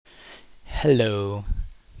Hello.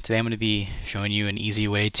 Today I'm going to be showing you an easy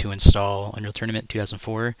way to install Unreal Tournament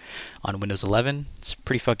 2004 on Windows 11. It's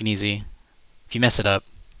pretty fucking easy. If you mess it up,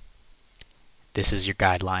 this is your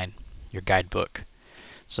guideline, your guidebook.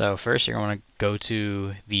 So first you're going to go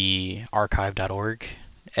to the archive.org.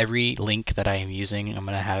 Every link that I am using I'm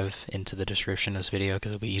going to have into the description of this video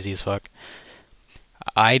because it'll be easy as fuck.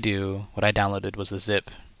 What I downloaded was the zip.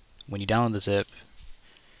 When you download the zip,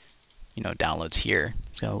 downloads here.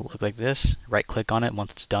 It's going to look like this. Right click on it.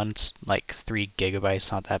 Once it's done, it's like 3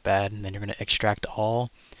 gigabytes, not that bad. And then you're going to extract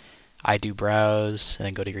all. I do browse and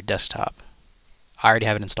then go to your desktop. I already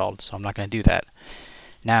have it installed, so I'm not going to do that.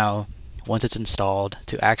 Now, once it's installed,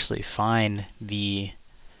 to actually find the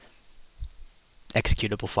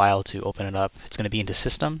executable file to open it up, it's going to be into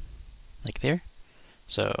System, like there.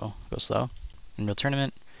 So go slow. Unreal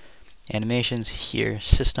Tournament, Animations, here,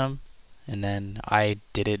 System. And then I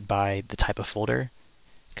did it by the type of folder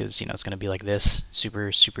because it's going to be like this,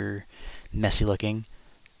 super messy looking.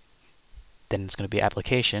 Then it's going to be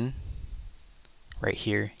application right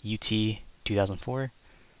here, UT 2004.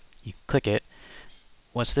 You click it.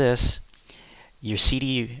 What's this? Your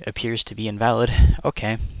CD appears to be invalid.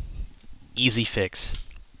 Okay, easy fix.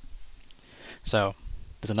 So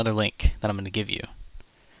there's another link that I'm going to give you.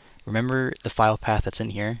 Remember the file path that's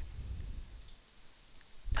in here.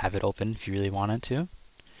 Have it open if you really wanted to.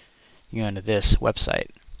 You go into this website,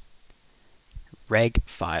 reg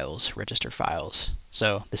files, register files.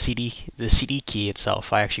 So the CD key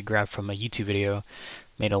itself I actually grabbed from a YouTube video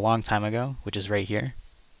made a long time ago, which is right here.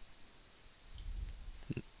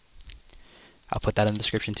 I'll put that in the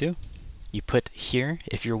description too. You put here,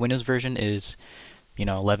 if your Windows version is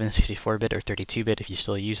 11, 64-bit or 32-bit, if you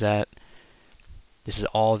still use that. This is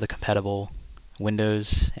all the compatible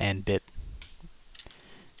Windows and bit.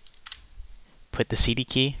 Put the CD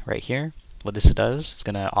key right here. What this does, it's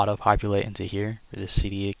going to auto-populate into here where the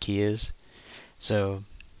CD key is. So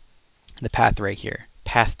the path right here,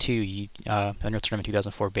 path to Unreal Tournament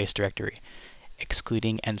 2004 base directory,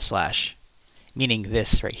 excluding /, meaning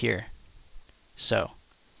this right here. So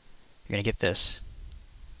you're going to get this.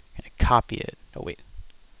 You're going to copy it. Oh wait.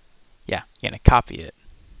 Yeah, you're going to copy it.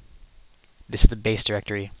 This is the base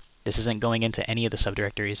directory. This isn't going into any of the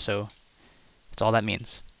subdirectories, so that's all that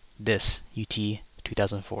means. This UT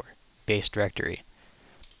 2004 base directory.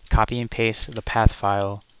 Copy and paste the path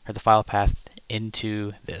file or the file path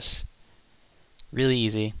into this. Really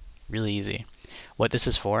easy, really easy. What this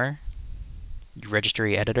is for, your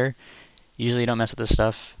registry editor. Usually you don't mess with this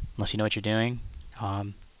stuff unless you know what you're doing.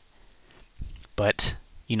 But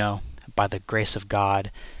by the grace of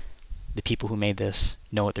God, the people who made this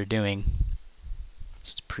know what they're doing.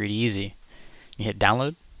 So it's pretty easy. You hit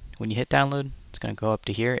download. When you hit download, it's going to go up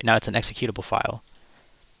to here. Now it's an executable file.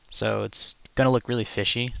 So it's going to look really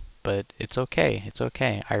fishy, but it's okay. It's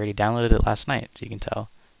okay. I already downloaded it last night, so you can tell.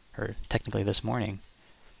 Or technically this morning.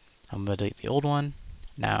 I'm going to delete the old one.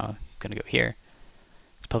 Now I'm going to go here.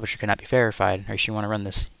 The publisher cannot be verified. Are you sure you want to run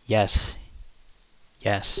this? Yes.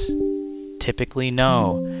 Yes. Typically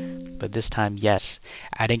no, but this time yes.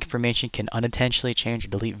 Adding information can unintentionally change or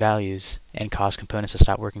delete values and cause components to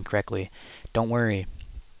stop working correctly. Don't worry.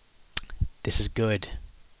 This is good.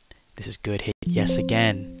 This is good. Hit yes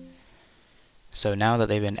again. So now that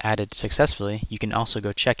they've been added successfully, you can also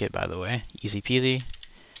go check it, by the way. Easy peasy.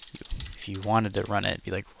 If you wanted to run it, be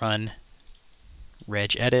like run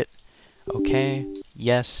reg edit. Okay.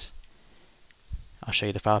 Yes. I'll show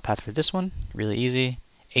you the file path for this one. Really easy.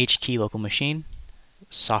 HKey local machine.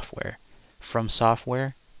 Software. From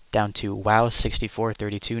software down to WoW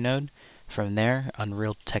 6432 node. From there,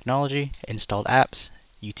 Unreal Technology, installed apps,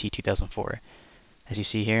 UT 2004. As you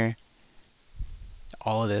see here,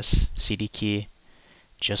 all of this, CD key,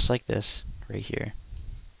 just like this, right here.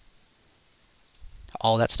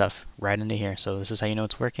 All that stuff right into here. So this is how you know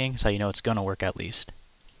it's working. This is how you know it's going to work at least.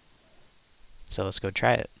 So let's go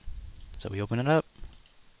try it. So we open it up.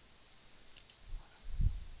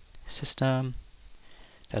 System,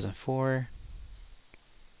 2004.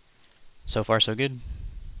 So far so good.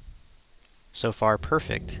 So far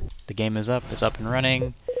perfect. The game is up. It's up and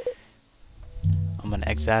running. I'm going to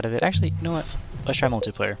exit out of it. Actually, you know what? Let's try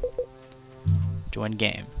multiplayer. Join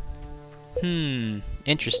game.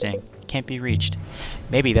 Interesting. Can't be reached.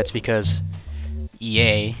 Maybe that's because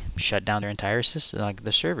EA shut down their entire system, like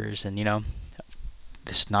the servers, and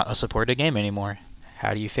this is not a supported game anymore.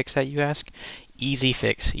 How do you fix that, you ask? Easy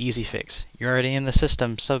fix, easy fix. You're already in the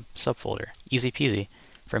system subfolder. Easy peasy.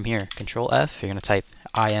 From here, Control F, you're going to type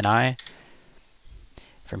INI.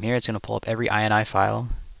 From here, it's going to pull up every INI file.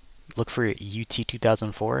 look for UT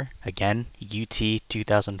 2004. Again, UT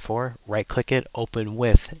 2004. Right click it, open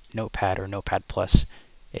with Notepad or Notepad Plus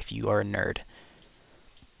if you are a nerd.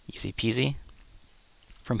 Easy peasy.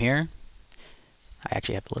 From here, I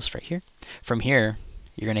actually have the list right here. From here,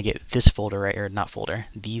 you're going to get this folder right here, not folder,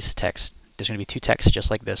 these texts. There's going to be two texts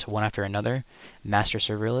just like this, one after another.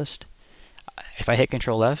 Masterserverlist. If I hit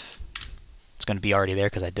Control F, it's going to be already there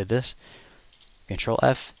because I did this. Control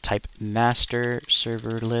F, type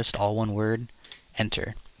Masterserverlist, all one word,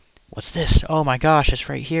 enter. What's this? Oh my gosh, it's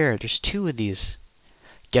right here. There's two of these.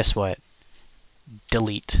 Guess what?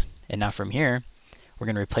 Delete. And now from here, we're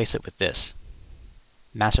going to replace it with this.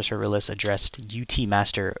 Masterserverlist addressed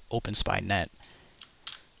utmaster OpenSpy.net.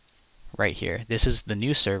 Right here. This is the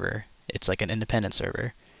new server. It's like an independent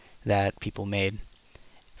server that people made.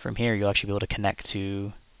 From here, you'll actually be able to connect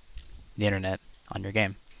to the internet on your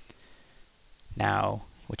game. Now,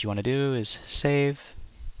 what you want to do is save,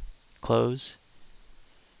 close,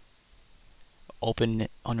 open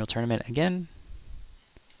Unreal Tournament again.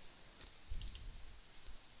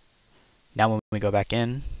 Now when we go back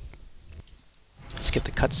in, skip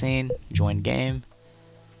the cutscene, join game.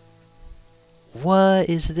 What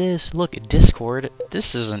is this? Look, Discord.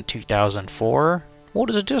 This isn't 2004. What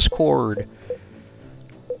is Discord?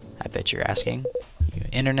 I bet you're asking.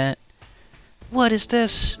 Internet. What is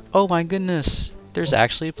this? Oh my goodness. There's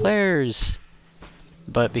actually players.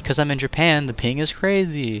 But because I'm in Japan, the ping is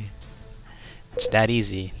crazy. It's that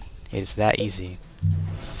easy. It's that easy.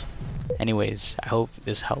 Anyways, I hope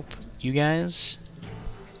this helped you guys.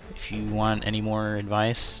 If you want any more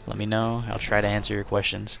advice, let me know. I'll try to answer your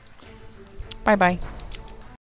questions. Bye bye.